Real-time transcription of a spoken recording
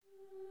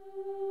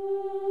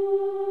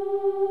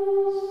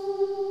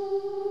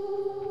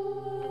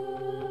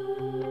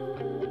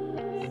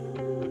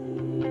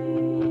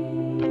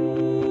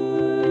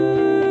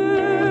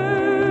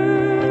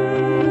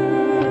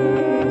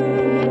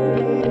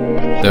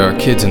There are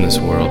kids in this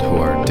world who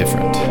are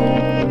different,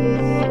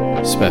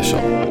 special.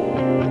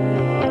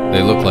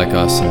 They look like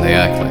us and they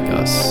act like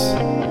us,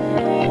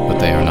 but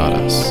they are not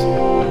us.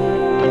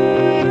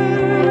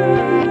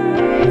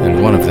 And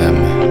one of them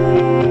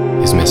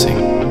is missing.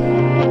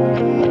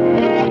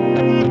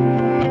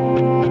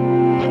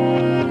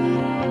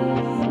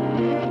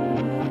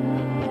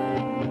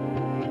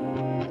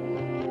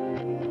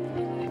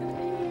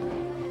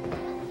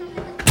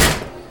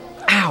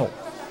 Ow!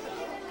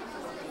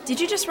 Did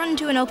you just run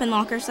into an open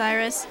locker,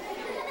 Cyrus?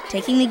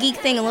 Taking the geek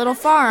thing a little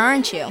far,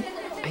 aren't you?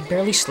 I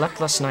barely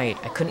slept last night.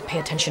 I couldn't pay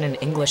attention in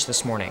English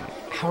this morning.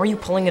 How are you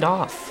pulling it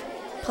off?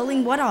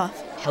 Pulling what off?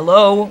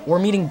 Hello? We're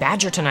meeting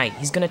Badger tonight.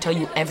 He's gonna tell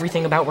you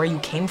everything about where you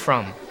came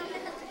from.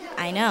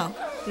 I know.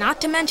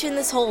 Not to mention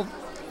this whole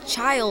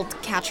child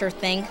catcher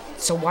thing.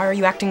 So why are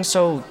you acting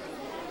so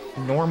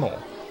normal?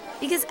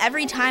 Because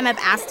every time I've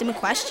asked him a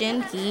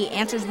question, he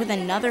answers with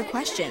another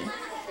question.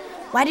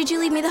 Why did you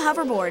leave me the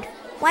hoverboard?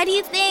 Why do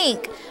you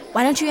think?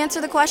 Why don't you answer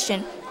the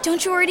question?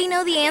 Don't you already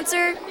know the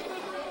answer?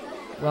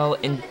 Well,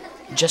 in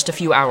just a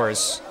few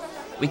hours,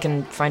 we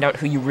can find out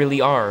who you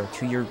really are,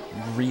 who your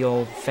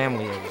real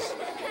family is.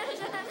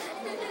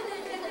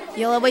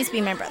 You'll always be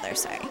my brother,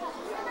 sorry.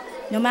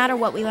 No matter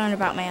what we learn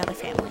about my other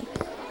family.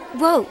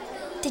 Whoa,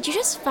 did you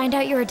just find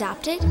out you're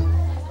adopted?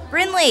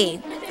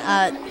 Brinley,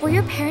 Were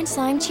your parents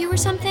lying to you or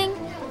something?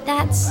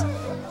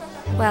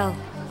 Well,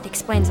 it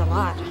explains a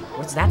lot.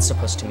 What's that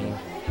supposed to mean?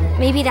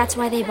 Maybe that's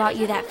why they bought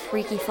you that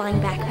freaky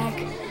flying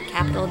backpack.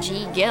 Capital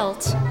G,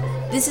 guilt.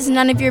 this is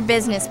none of your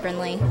business,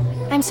 Brinley.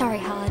 I'm sorry,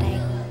 Holiday.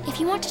 If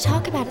you want to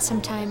talk about it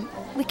sometime,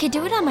 we could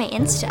do it on my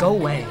Insta. Go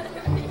away.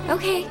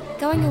 Okay,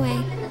 going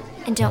away.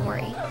 And don't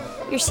worry,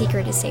 your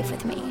secret is safe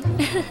with me.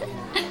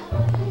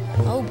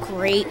 Oh,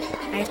 great.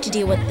 I have to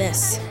deal with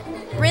this.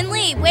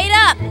 Brinley, wait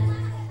up!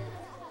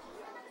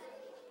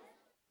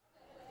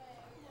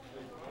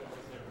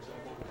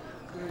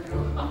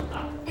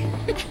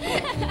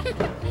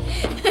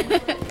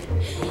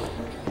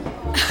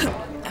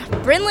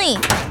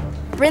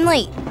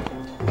 Brinley.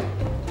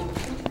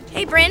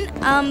 Hey, Bryn,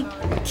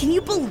 can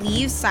you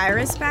believe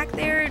Cyrus back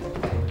there?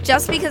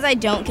 Just because I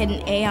don't get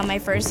an A on my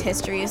first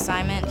history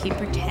assignment, he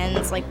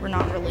pretends like we're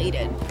not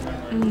related.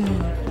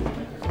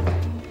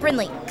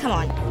 Brinley, come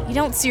on. You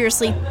don't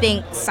seriously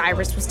think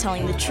Cyrus was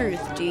telling the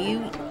truth, do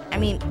you? I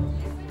mean,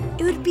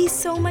 it would be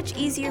so much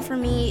easier for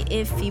me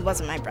if he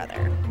wasn't my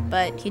brother,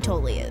 but he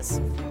totally is.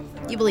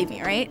 You believe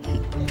me, right?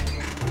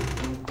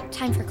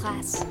 Time for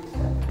class.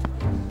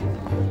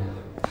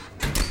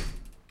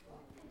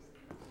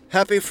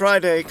 Happy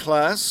Friday,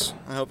 class.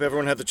 I hope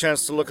everyone had the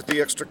chance to look at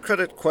the extra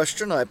credit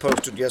question I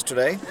posted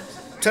yesterday.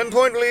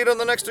 10-point lead on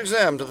the next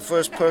exam to the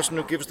first person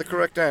who gives the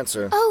correct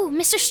answer. Oh,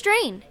 Mr.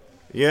 Strain.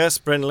 Yes,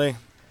 Brinley.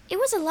 It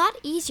was a lot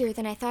easier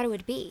than I thought it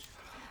would be.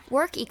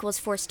 Work equals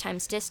force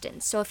times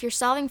distance, so if you're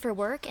solving for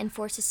work and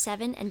force is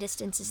 7 and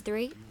distance is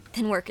 3,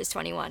 then work is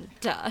 21.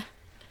 Duh.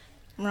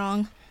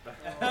 Wrong.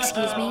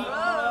 Excuse me?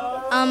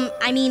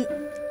 I mean,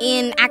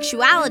 in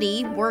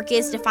actuality, work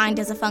is defined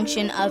as a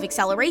function of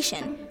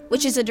acceleration,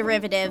 which is a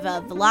derivative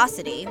of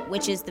velocity,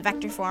 which is the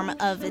vector form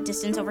of the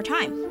distance over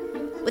time.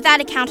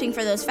 Without accounting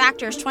for those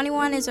factors,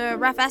 21 is a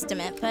rough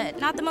estimate, but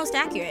not the most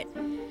accurate.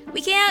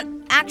 We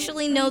can't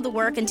actually know the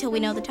work until we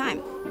know the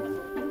time.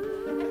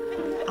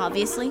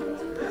 Obviously.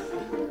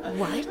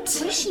 What? How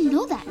does she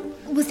know that?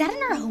 Was that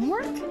in her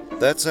homework?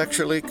 That's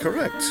actually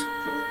correct.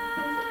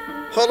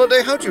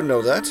 Holiday, how'd you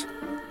know that?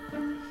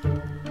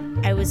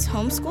 I was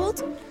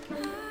homeschooled?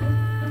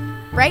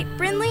 Right,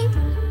 Brinley?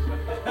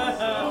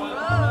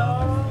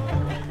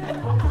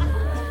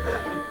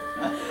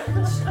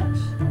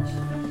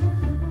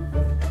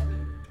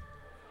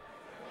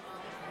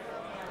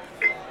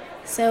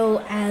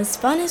 So, as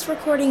fun as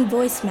recording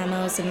voice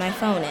memos in my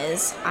phone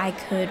is, I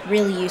could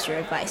really use your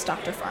advice,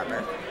 Dr.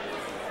 Farber.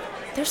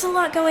 There's a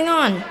lot going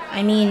on.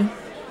 I mean,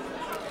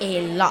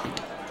 a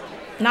lot.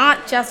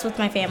 Not just with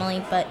my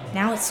family, but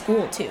now at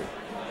school, too.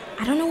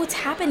 I don't know what's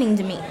happening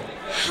to me.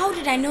 How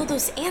did I know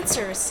those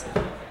answers?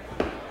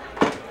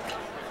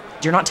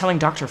 You're not telling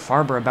Dr.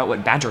 Farber about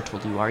what Badger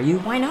told you, are you?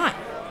 Why not?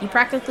 You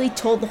practically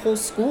told the whole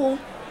school.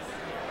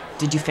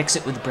 Did you fix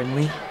it with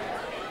Brinley?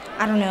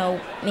 I don't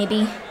know,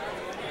 maybe.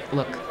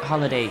 Look,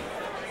 Holiday,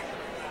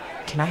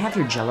 can I have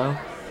your Jell-O?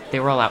 They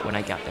were all out when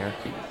I got there.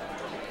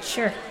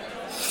 Sure.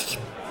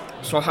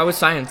 So how was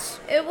science?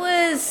 It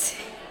was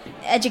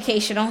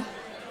educational.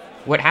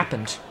 What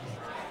happened?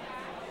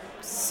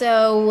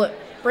 So,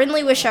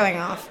 Brinley was showing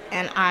off,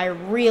 and I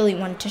really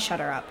wanted to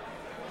shut her up.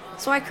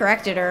 So I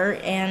corrected her,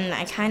 and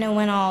I kind of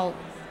went all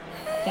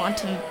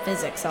quantum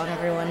physics on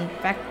everyone.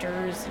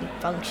 Vectors and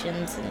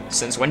functions and...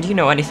 Since when do you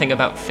know anything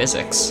about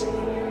physics?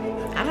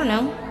 I don't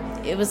know.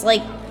 It was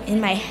like in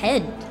my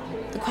head.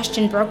 The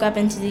question broke up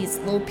into these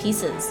little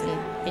pieces,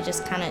 and it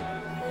just kind of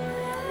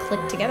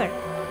clicked together.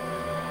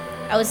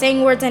 I was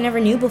saying words I never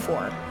knew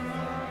before.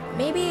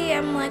 Maybe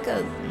I'm like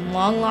a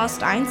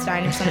long-lost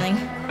Einstein or something.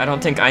 I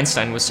don't think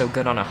Einstein was so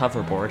good on a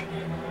hoverboard.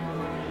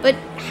 But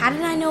how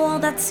did I know all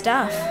that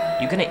stuff?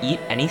 You gonna eat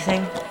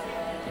anything?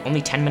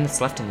 Only 10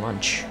 minutes left in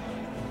lunch.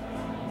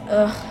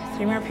 Ugh,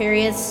 3 more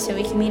periods so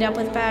we can meet up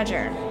with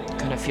Badger.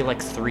 Gonna feel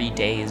like 3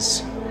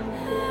 days.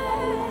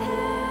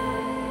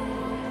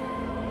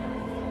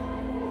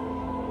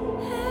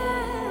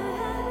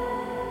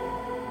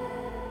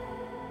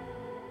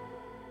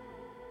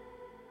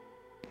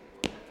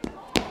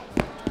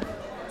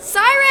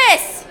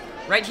 Cyrus!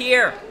 Right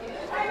here!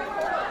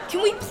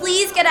 Can we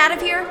please get out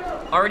of here?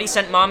 Already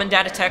sent Mom and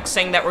Dad a text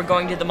saying that we're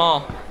going to the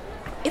mall.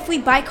 If we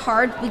bike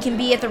hard, we can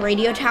be at the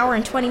radio tower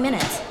in 20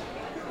 minutes.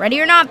 Ready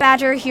or not,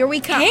 Badger, here we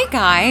come. Hey,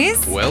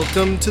 guys.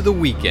 Welcome to the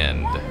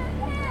weekend.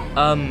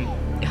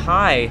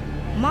 Hi.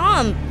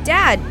 Mom,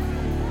 Dad,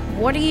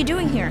 what are you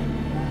doing here?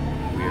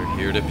 We're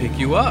here to pick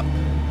you up.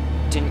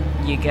 Didn't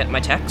you get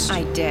my text?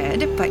 I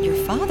did, but your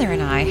father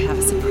and I have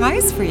a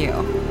surprise for you.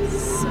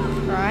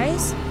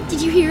 Surprise?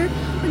 Did you hear?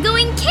 We're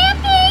going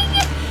camping!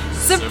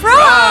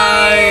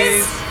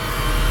 Surprise!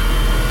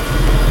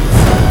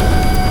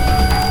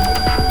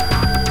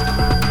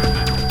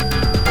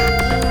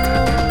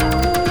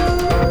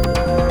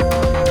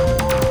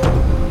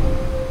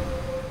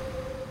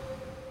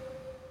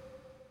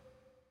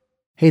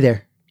 Hey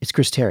there, it's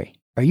Chris Terry.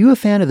 Are you a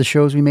fan of the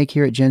shows we make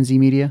here at Gen Z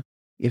Media?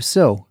 If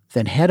so,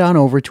 then head on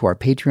over to our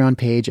Patreon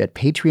page at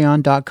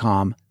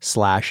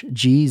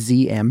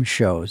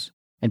patreon.com/gzmshows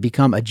and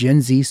become a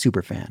Gen Z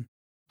superfan.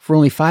 For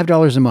only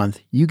 $5 a month,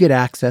 you get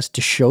access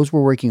to shows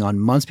we're working on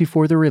months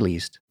before they're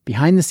released,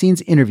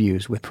 behind-the-scenes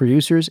interviews with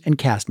producers and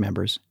cast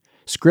members,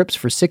 scripts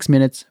for 6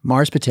 Minutes,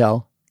 Mars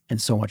Patel,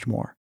 and so much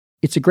more.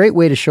 It's a great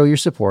way to show your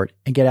support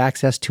and get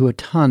access to a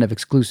ton of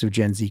exclusive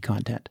Gen Z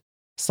content.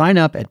 Sign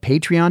up at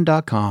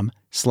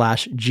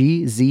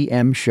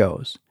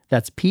patreon.com/gzmshows.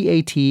 That's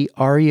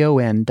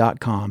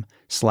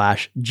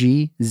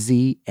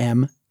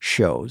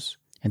patreon.com/gzmshows.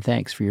 And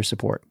thanks for your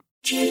support.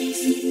 Give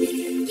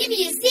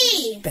me a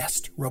Z!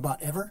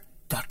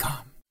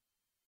 BestRobotEver.com.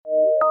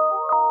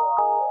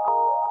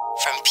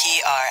 From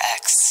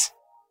PRX.